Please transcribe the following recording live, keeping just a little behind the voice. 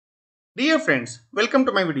Dear friends, welcome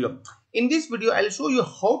to my video. In this video, I'll show you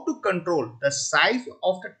how to control the size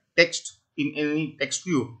of the text in any text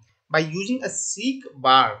view by using a seek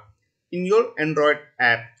bar in your Android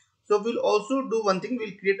app. So we'll also do one thing,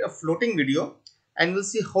 we'll create a floating video and we'll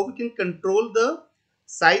see how we can control the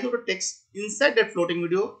size of the text inside that floating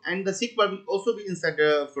video, and the seek bar will also be inside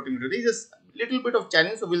the floating video. There is a little bit of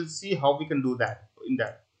challenge, so we'll see how we can do that in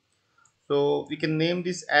that. So we can name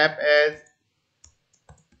this app as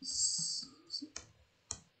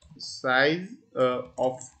size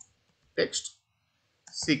of text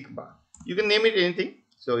seek bar. You can name it anything,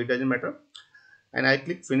 so it doesn't matter. And I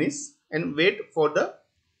click finish and wait for the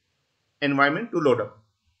environment to load up.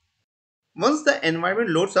 Once the environment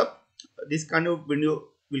loads up, this kind of window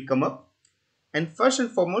will come up. And first and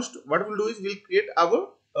foremost, what we'll do is we'll create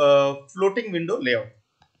our floating window layout.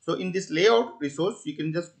 So in this layout resource, you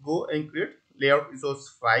can just go and create layout resource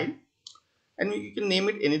file, and you can name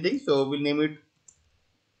it anything. So we'll name it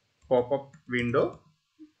pop-up window.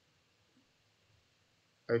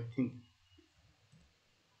 I think,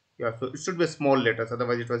 yeah, so it should be small letters,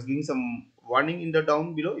 otherwise it was giving some warning in the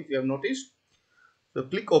down below if you have noticed. So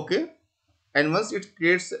click OK, and once it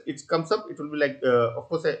creates, it comes up, it will be like of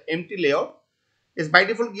course an empty layout. Is by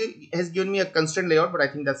default has given me a constraint layout, but I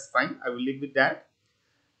think that's fine, I will live with that.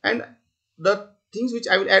 And the things which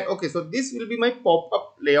I will add, okay, so this will be my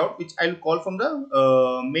pop-up layout which I will call from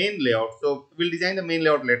the main layout. So we'll design the main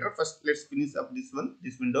layout later. First let's finish up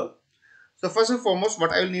this window. So first and foremost,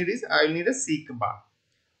 what I will need is I will need a seek bar.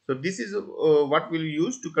 So this is what we'll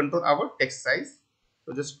use to control our text size.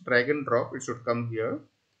 So just drag and drop, it should come here,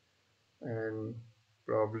 and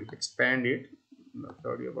probably expand it. No,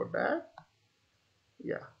 sorry about that.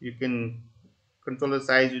 Yeah, you can control the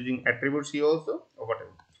size using attributes here also, or whatever.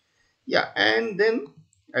 Yeah, and then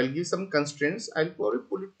I'll give some constraints. I'll probably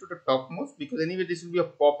pull it to the topmost, because anyway this will be a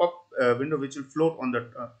pop-up window which will float on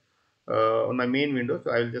the on my main window. So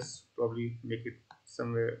I'll just probably make it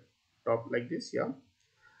somewhere top like this. Yeah.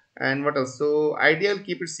 And what else? So ideal,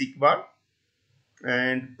 keep it seek bar.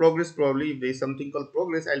 And progress, probably if there is something called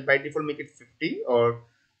progress, I'll by default make it 50 or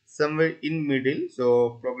somewhere in middle.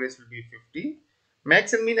 So progress will be 50.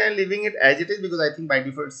 Max and min, I'm leaving it as it is, because I think by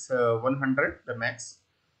default it's 100 the max.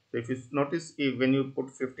 So if you notice, if when you put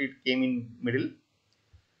 50 it came in middle.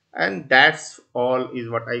 And that's all is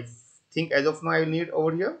what I think as of now I will need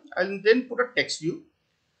over here. I'll then put a text view,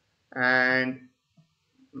 and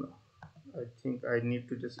no, I think I need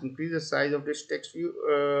to just increase the size of this text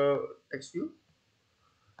view,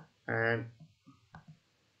 and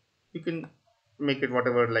you can make it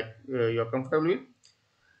whatever like you're comfortable with.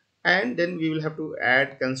 And then we will have to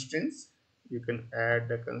add constraints. You can add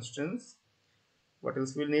the constraints. What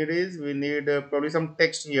else we need is we need probably some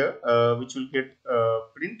text here which will get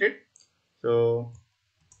printed. So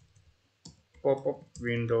pop-up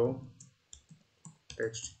window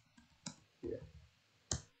text here.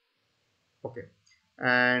 Okay,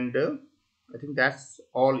 and I think that's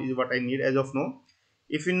all is what I need as of now.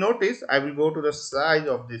 If you notice, I will go to the size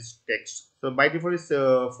of this text. So by default is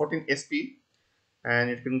 14 sp,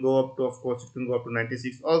 and it can go up to, of course it can go up to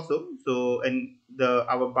 96 also. So and the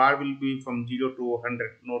our bar will be from 0 to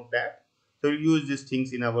 100, note that. So we use these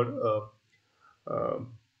things in our uh,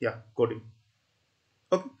 yeah, coding.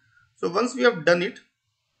 Okay, so once we have done it,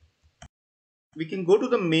 we can go to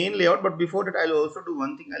the main layout. But before that, I'll also do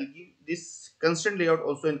one thing. I'll give this constraint layout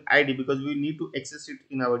also an id, because we need to access it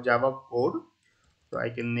in our Java code. So I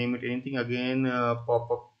can name it anything again,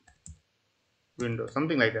 pop-up window,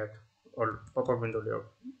 something like that, or pop-up window layout.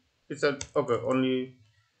 It's a okay only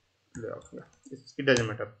layout. Yeah, it doesn't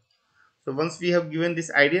matter. So once we have given this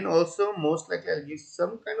id, and also most likely I'll give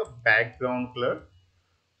some kind of background color.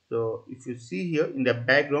 So if you see here in the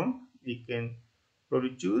background, we can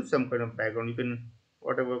probably choose some kind of background. You can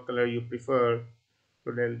whatever color you prefer.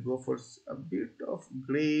 So I'll go for a bit of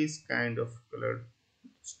grayish kind of color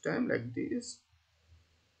this time, like this.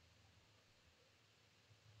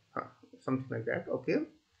 Huh, something like that. Okay.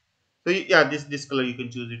 So yeah, this color you can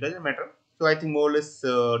choose, it doesn't matter. So I think more or less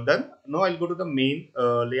done. Now I'll go to the main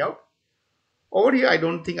layout. Over here I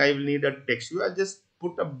don't think I will need a text view. I'll just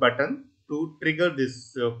put a button to trigger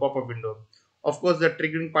this pop-up window. Of course the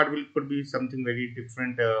triggering part will could be something very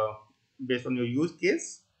different based on your use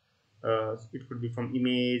case. It could be from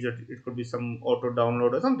image, or it could be some auto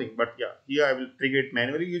download or something, but yeah, here I will trigger it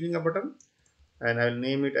manually using a button, and I will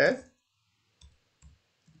name it as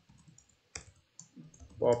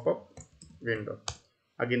pop-up window.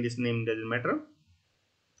 Again, this name doesn't matter.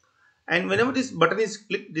 And whenever this button is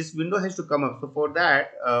clicked, this window has to come up. So for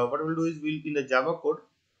that, what we'll do is we'll, in the Java code,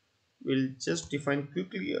 we'll just define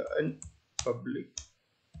quickly an public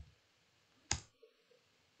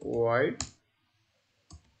wide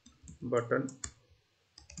button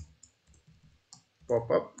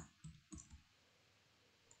pop-up.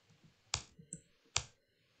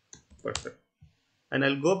 Perfect. And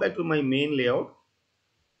I'll go back to my main layout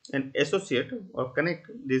and associate or connect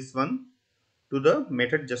this one to the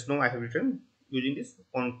method just now I have written using this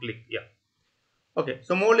on click. Yeah. Okay.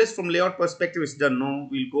 So more or less from layout perspective it's done. Now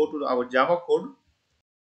we'll go to our Java code.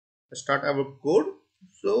 Start our code.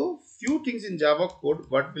 So few things in Java code.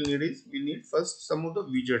 What we'll need is we'll need first some of the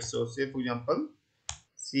widgets. So say for example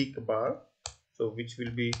SeekBar. So which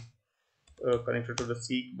will be connected to the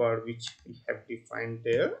SeekBar which we have defined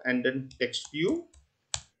there, and then TextView.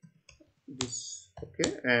 This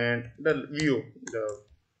okay, and the view,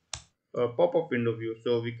 the pop-up window view.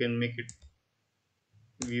 So we can make it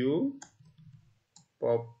view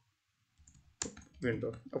pop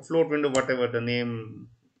window, a float window, whatever the name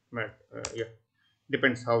might, yeah,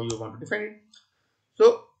 depends how you want to define it.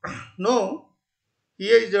 So now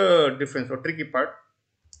here is the difference or tricky part.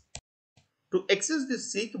 To access the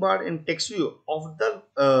seek bar and text view of the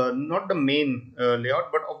not the main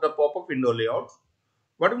layout but of the pop-up window layout,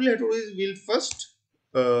 what we'll have to do is we'll first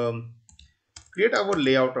create our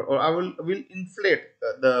layout, or will inflate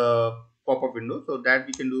the pop-up window. So that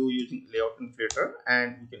we can do using layout inflater,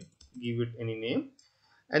 and we can give it any name,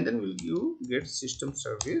 and then we'll get system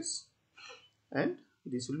service, and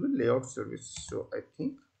this will be layout service. So I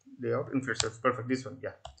think layout inflater is perfect. This one,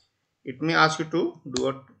 yeah. It may ask you to do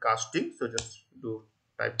a casting, so just do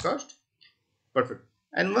typecast. Perfect.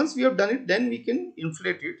 And once we have done it, then we can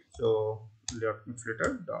inflate it. So layout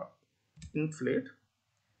inflater dot inflate,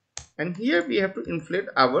 and here we have to inflate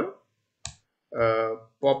our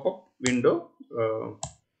pop-up window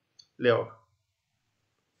layout.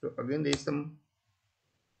 So again there is some,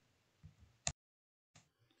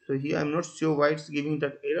 so here I'm not sure why it's giving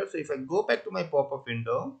that error. So if I go back to my pop-up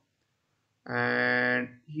window, and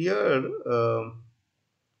here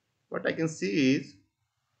what I can see is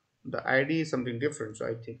the ID is something different. So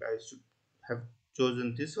I think I should have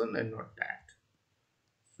chosen this one and not that.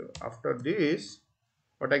 So after this,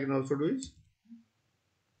 what I can also do is,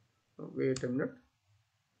 wait a minute.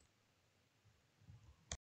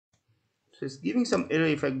 So it's giving some error.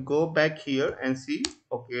 If I go back here and see,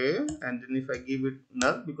 okay, and then if I give it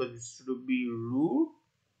null because it should be root.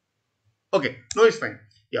 Okay, no, it's fine.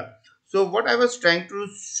 Yeah. So what I was trying to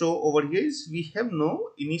show over here is we have now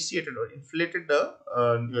initiated or inflated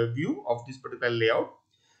the view of this particular layout,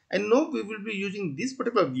 and now we will be using this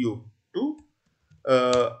particular view to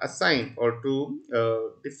assign or to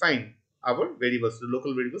define our variables, the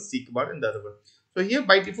local variables seek bar and the other one. So here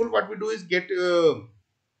by default what we do is get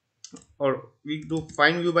or we do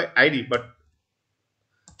find view by ID, but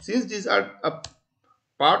since these are a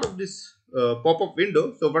part of this pop-up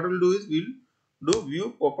window, so what we'll do is we'll do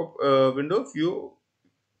view pop-up window view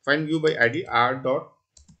find view by ID r dot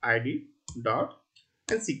id dot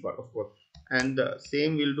and seek bar, of course, and the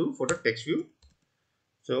same we'll do for the text view.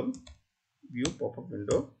 So view pop-up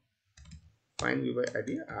window find view by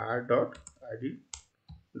ID r dot id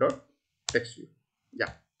dot text view. Yeah.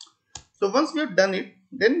 So once we have done it,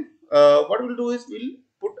 then what we'll do is we'll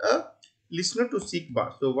put a listener to seek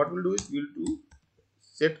bar. So what we'll do is we'll do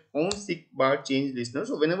set on seek bar change listener.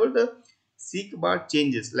 So whenever the seek bar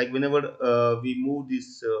changes, like whenever we move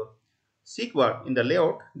this seek bar in the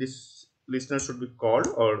layout, this listener should be called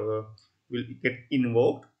or will get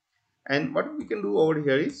invoked. And what we can do over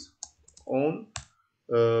here is on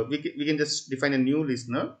we can just define a new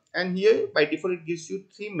listener, and here by default it gives you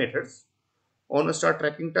three methods: on a start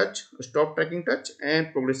tracking touch, stop tracking touch,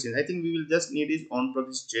 and progress change. I think we will just need is on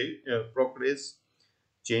progress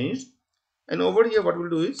change. And over here what we'll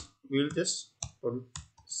do is we will just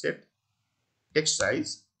set text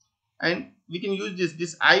size, and we can use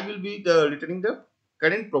this I will be the returning the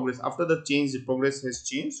current progress after the change. The progress has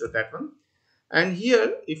changed, so that one. And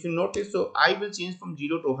here if you notice, so I will change from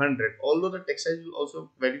 0 to 100, although the text size will also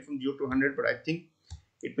vary from 0 to 100, but I think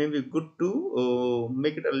it may be good to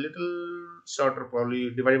make it a little shorter.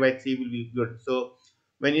 Probably divided by 3 will be good. So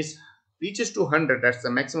when it reaches to 100, that's the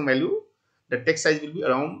maximum value, the text size will be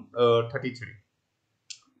around 33.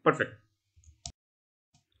 Perfect.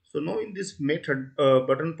 So now in this method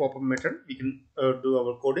button pop-up method we can do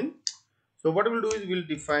our coding. So what we'll do is we'll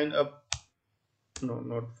define a, no,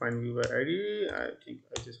 not find view by ID, I think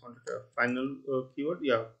I just wanted a final keyword,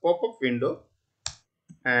 yeah, pop-up window,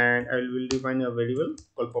 and I will define a variable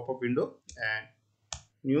called pop-up window and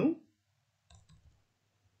new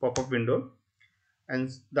pop-up window,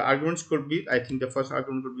 and the arguments could be, I think the first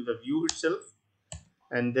argument could be the view itself,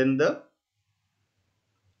 and then the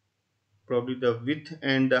probably the width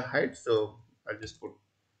and the height. So I'll just put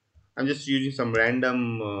I'm just using some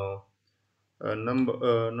random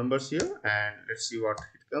numbers here, and let's see what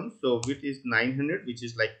it comes. So width is 900, which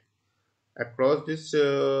is like across this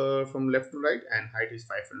from left to right, and height is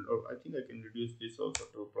 500. Or I think I can reduce this also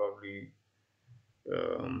to probably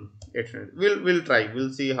 800. We'll try.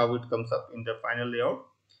 We'll see how it comes up in the final layout.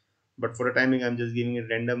 But for the timing, I'm just giving it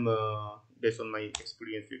random based on my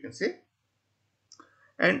experience, you can say.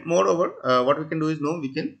 And moreover, what we can do is now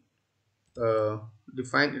we can uh,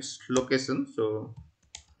 define its location. So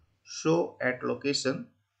show at location,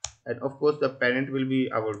 and of course the parent will be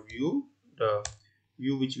our view, the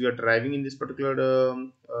view which we are driving in this particular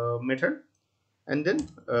method. And then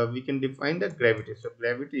we can define the gravity. So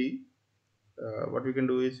gravity, what we can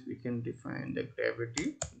do is we can define the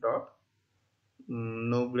gravity dot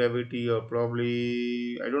no gravity, or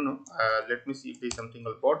probably I don't know, let me see if there's something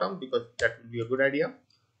on bottom, because that would be a good idea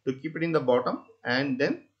to keep it in the bottom. And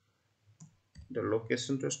then the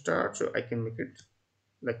location to start, so I can make it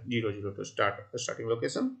like 00 to start the starting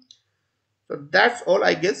location. So that's all,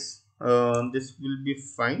 I guess. This will be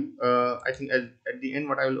fine. I think at the end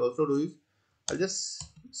what I will also do is I'll just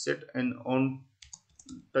set an on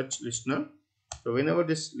touch listener. So whenever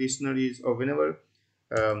this listener is, or whenever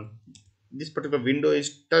um, this particular window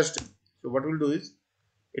is touched, so what we'll do is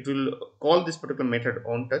it will call this particular method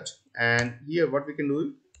on touch. And here what we can do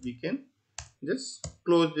is we can just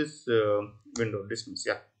close this window, dismiss.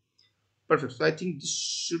 Yeah, perfect. So I think this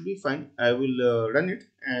should be fine. I will run it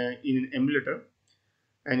in an emulator,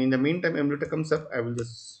 and in the meantime emulator comes up, I will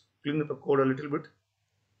just clean up the code a little bit.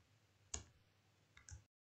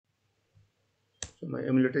 So my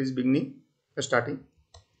emulator is beginning, starting.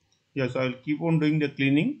 Yeah, so I'll keep on doing the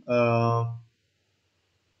cleaning. But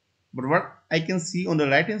what I can see on the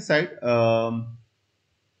right hand side,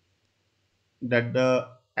 that the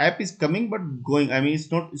app is coming but going, I mean it's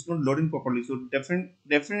not loading properly. So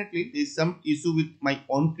definitely there's some issue with my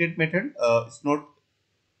on create method. It's not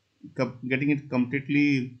getting it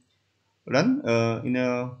completely run in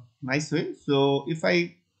a nice way. So if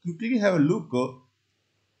I quickly have a look,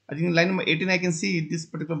 I think in line number 18 I can see this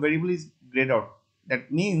particular variable is grayed out.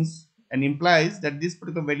 That means and implies that this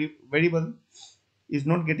particular variable is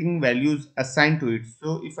not getting values assigned to it.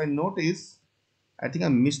 So if I notice, I think I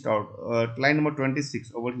missed out line number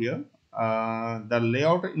 26 over here. The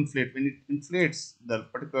layout inflate, when it inflates the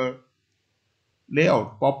particular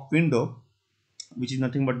layout pop window, which is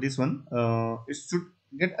nothing but this one, it should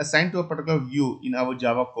get assigned to a particular view in our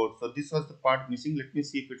Java code. So this was the part missing. Let me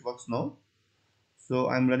see if it works now. So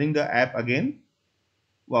I'm running the app again.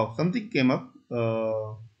 Wow, something came up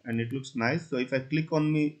and it looks nice. So if I click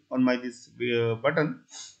on my this button,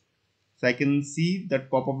 so I can see that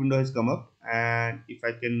pop-up window has come up. And if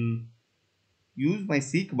I can use my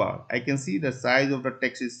seek bar, I can see the size of the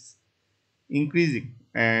text is increasing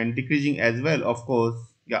and decreasing as well, of course.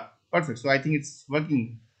 Yeah, perfect. So I think it's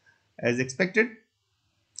working as expected.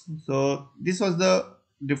 So this was the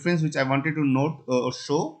difference which I wanted to note or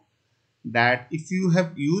show, that if you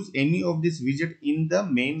have used any of this widget in the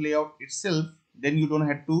main layout itself, then you don't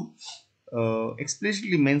have to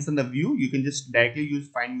explicitly mention the view. You can just directly use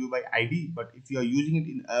find view by id. But if you are using it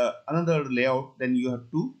in another layout, then you have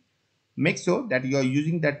to make sure that you are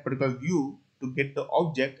using that particular view to get the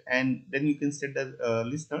object, and then you can set the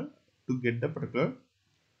listener to get the particular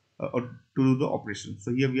or to do the operation.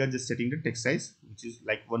 So here we are just setting the text size, which is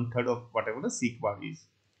like 1/3 of whatever the seek bar is.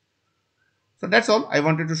 So that's all I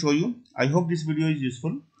wanted to show you. I hope this video is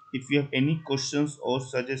useful. If you have any questions or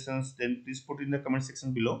suggestions, then please put in the comment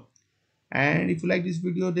section below. And if you like this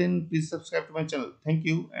video, then please subscribe to my channel. Thank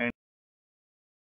you. And